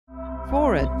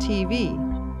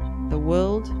FORA.tv. The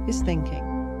world is thinking.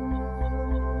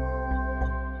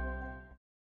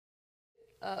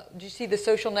 Did you see The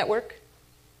Social Network?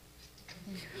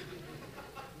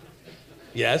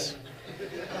 Yes.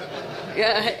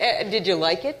 Yeah. Did you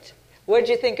like it? What did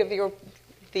you think of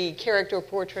the character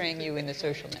portraying you in The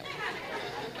Social Network?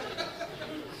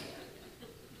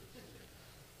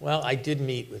 Well, I did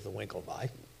meet with the Winkelvoss.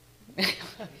 I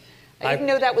didn't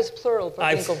know that was plural for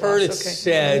I've Winkelvoss. heard it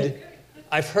said.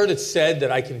 I've heard it said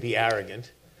that I can be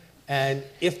arrogant, and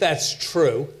if that's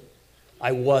true,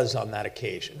 I was on that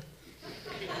occasion.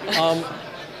 I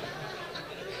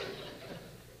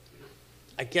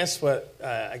guess what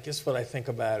I think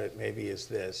about it maybe is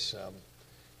this: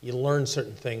 you learn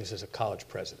certain things as a college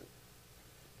president,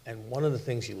 and one of the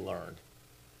things you learn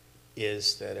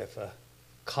is that if a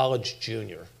college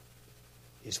junior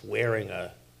is wearing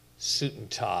a suit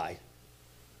and tie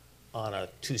on a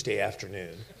Tuesday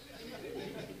afternoon,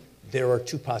 there are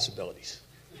two possibilities.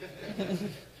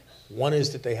 One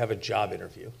is that they have a job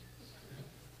interview,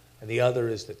 and the other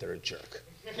is that they're a jerk.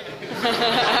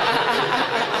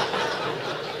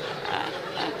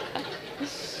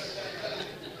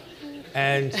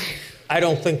 And I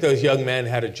don't think those young men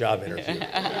had a job interview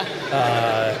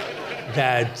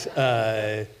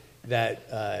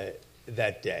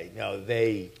that day. No,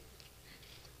 they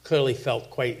clearly felt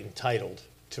quite entitled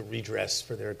to redress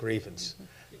for their grievance.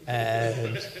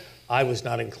 And I was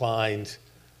not inclined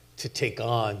to take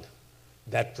on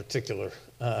that particular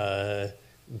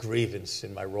grievance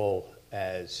in my role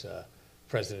as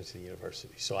president of the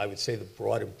university. So I would say the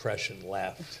broad impression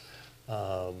left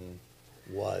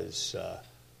was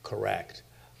correct.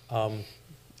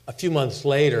 A few months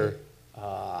later,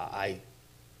 I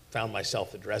found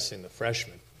myself addressing the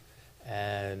freshmen,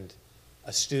 and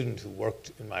a student who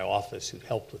worked in my office who'd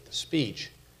helped with the speech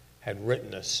had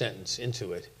written a sentence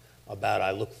into it about, "I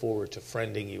look forward to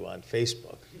friending you on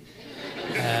Facebook."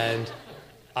 And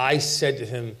I said to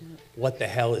him, "What the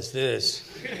hell is this?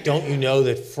 Don't you know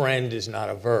that friend is not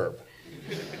a verb?"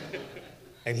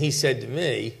 And he said to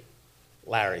me,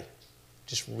 "Larry,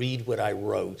 just read what I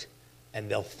wrote and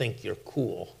they'll think you're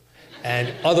cool.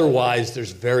 And otherwise,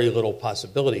 there's very little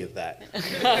possibility of that."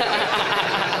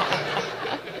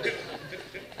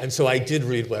 And so I did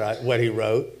read what he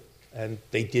wrote, and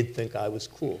they did think I was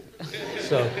cool.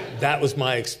 So that was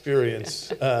my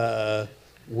experience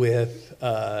with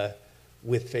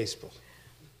Facebook.